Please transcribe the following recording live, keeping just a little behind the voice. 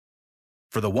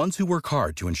For the ones who work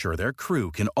hard to ensure their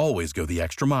crew can always go the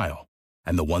extra mile,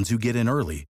 and the ones who get in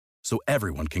early so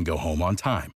everyone can go home on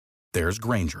time, there's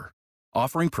Grainger,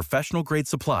 offering professional-grade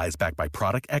supplies backed by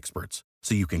product experts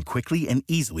so you can quickly and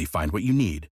easily find what you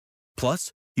need.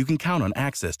 Plus, you can count on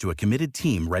access to a committed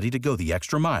team ready to go the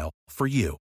extra mile for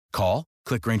you. Call,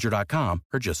 click Grainger.com,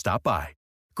 or just stop by.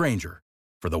 Grainger,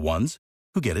 for the ones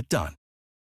who get it done.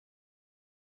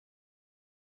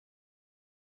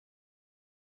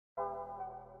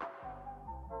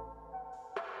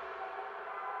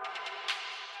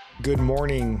 Good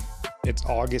morning. It's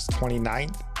August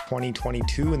 29th,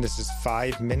 2022, and this is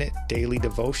 5-Minute Daily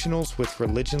Devotionals with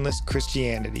Religionless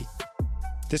Christianity.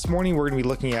 This morning, we're going to be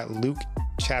looking at Luke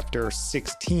chapter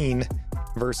 16,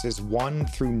 verses 1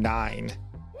 through 9.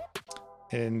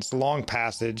 And it's a long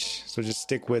passage, so just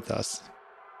stick with us.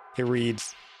 It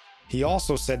reads, "He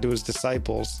also said to his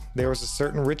disciples, 'There was a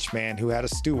certain rich man who had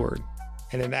a steward,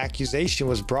 and an accusation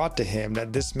was brought to him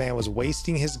that this man was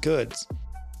wasting his goods.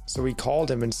 So he called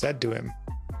him and said to him,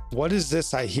 "What is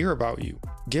this I hear about you?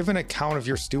 Give an account of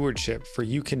your stewardship, for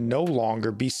you can no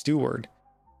longer be steward."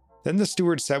 Then the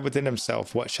steward said within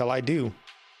himself, "What shall I do?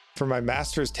 For my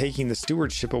master is taking the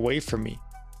stewardship away from me.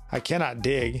 I cannot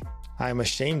dig. I am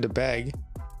ashamed to beg.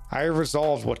 I have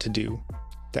resolved what to do,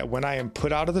 that when I am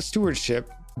put out of the stewardship,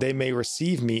 they may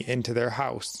receive me into their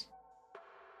house."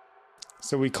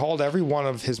 So he called every one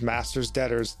of his master's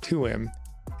debtors to him,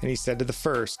 and he said to the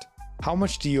first, How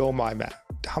much do you owe my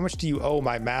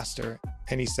master?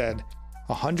 And he said,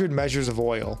 100 measures of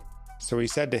oil. So he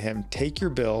said to him, Take your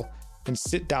bill and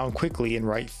sit down quickly and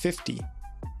write 50.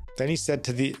 Then he said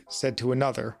to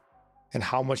another, And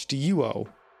how much do you owe?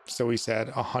 So he said,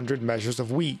 100 measures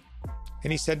of wheat.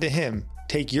 And he said to him,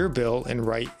 Take your bill and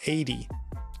write 80.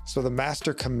 So the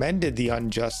master commended the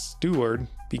unjust steward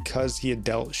because he had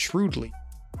dealt shrewdly.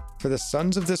 For the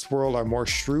sons of this world are more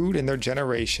shrewd in their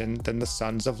generation than the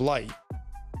sons of light.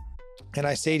 And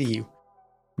I say to you,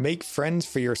 make friends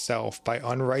for yourself by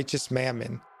unrighteous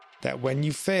mammon, that when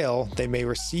you fail, they may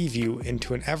receive you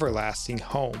into an everlasting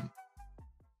home.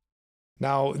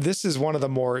 Now, this is one of the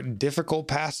more difficult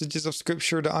passages of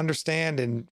Scripture to understand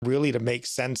and really to make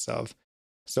sense of.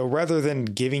 So rather than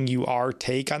giving you our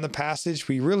take on the passage,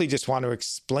 we really just want to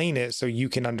explain it so you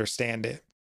can understand it.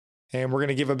 And we're going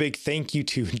to give a big thank you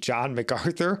to John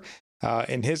MacArthur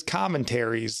and his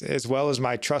commentaries, as well as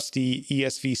my trusty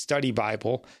ESV study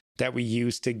Bible that we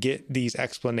use to get these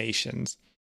explanations.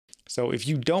 So if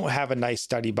you don't have a nice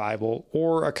study Bible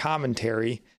or a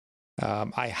commentary,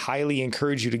 I highly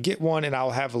encourage you to get one, and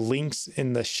I'll have links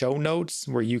in the show notes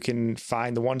where you can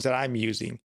find the ones that I'm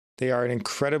using. They are an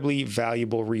incredibly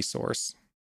valuable resource.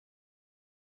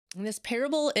 And this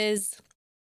parable it's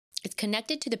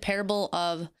connected to the parable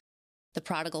of the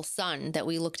prodigal son that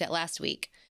we looked at last week.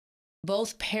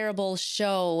 Both parables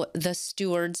show the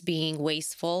stewards being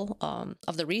wasteful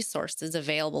of the resources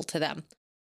available to them.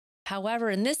 However,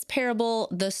 in this parable,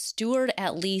 the steward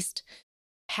at least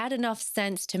had enough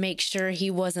sense to make sure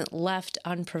he wasn't left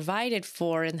unprovided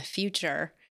for in the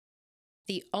future.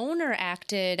 The owner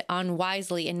acted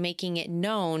unwisely in making it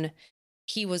known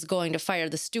he was going to fire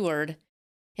the steward,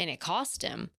 and it cost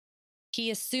him. He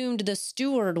assumed the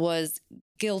steward was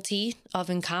guilty of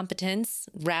incompetence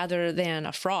rather than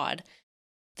a fraud.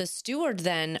 The steward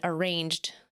then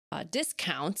arranged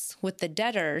discounts with the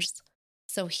debtors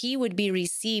so he would be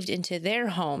received into their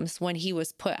homes when he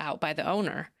was put out by the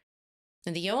owner.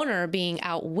 And the owner, being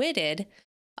outwitted,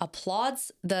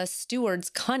 applauds the steward's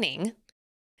cunning.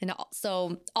 And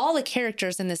so all the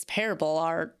characters in this parable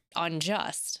are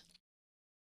unjust.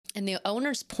 And the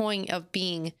owner's point of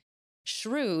being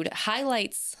shrewd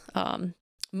highlights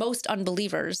most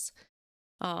unbelievers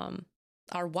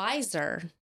are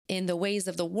wiser in the ways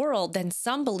of the world than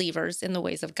some believers in the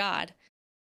ways of God.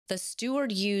 The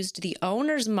steward used the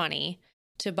owner's money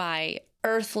to buy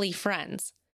earthly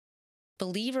friends.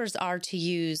 Believers are to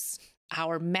use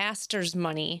our master's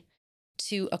money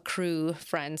to accrue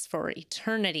friends for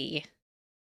eternity.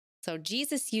 So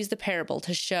Jesus used the parable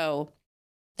to show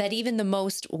that even the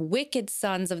most wicked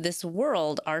sons of this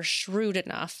world are shrewd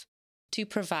enough to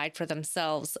provide for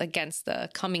themselves against the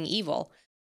coming evil.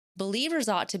 Believers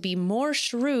ought to be more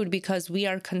shrewd because we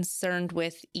are concerned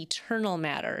with eternal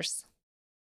matters.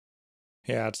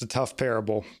 Yeah, it's a tough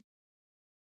parable.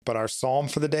 But our psalm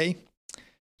for the day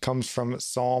comes from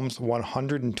Psalms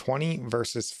 120,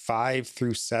 verses 5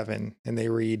 through 7, and they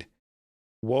read,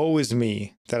 "Woe is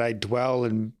me that I dwell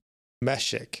in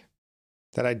Meshech,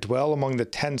 that I dwell among the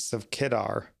tents of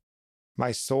Kedar.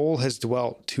 My soul has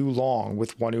dwelt too long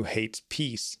with one who hates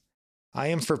peace. I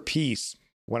am for peace.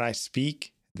 When I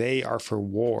speak, they are for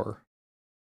war."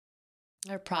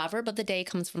 Our proverb of the day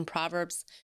comes from Proverbs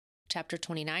chapter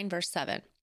 29, verse 7.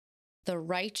 The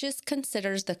righteous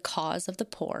considers the cause of the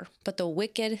poor, but the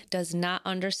wicked does not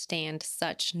understand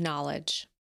such knowledge.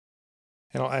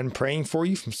 And I'll end praying for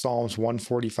you from Psalms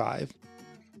 145.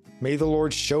 May the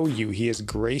Lord show you he is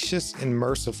gracious and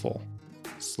merciful,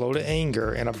 slow to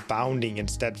anger and abounding in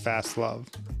steadfast love,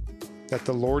 that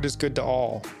the Lord is good to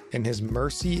all, and his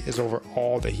mercy is over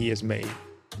all that he has made.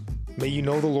 May you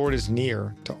know the Lord is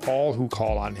near to all who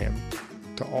call on him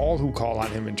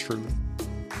in truth,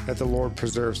 that the Lord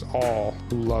preserves all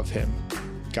who love him.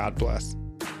 God bless.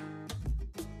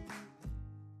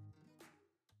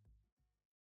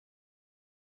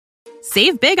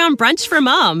 Save big on brunch for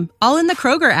mom, all in the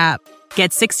Kroger app.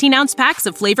 Get 16-ounce packs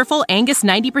of flavorful Angus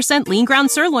 90% lean ground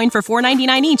sirloin for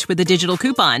 $4.99 each with a digital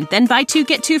coupon. Then buy 2,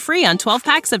 get 2 free on 12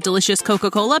 packs of delicious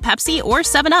Coca-Cola, Pepsi, or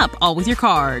 7-Up, all with your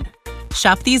card.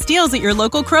 Shop these deals at your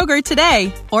local Kroger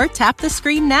today, or tap the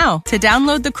screen now to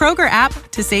download the Kroger app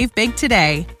to save big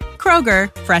today.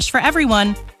 Kroger, fresh for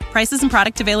everyone. Prices and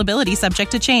product availability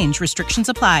subject to change. Restrictions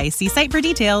apply. See site for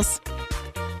details.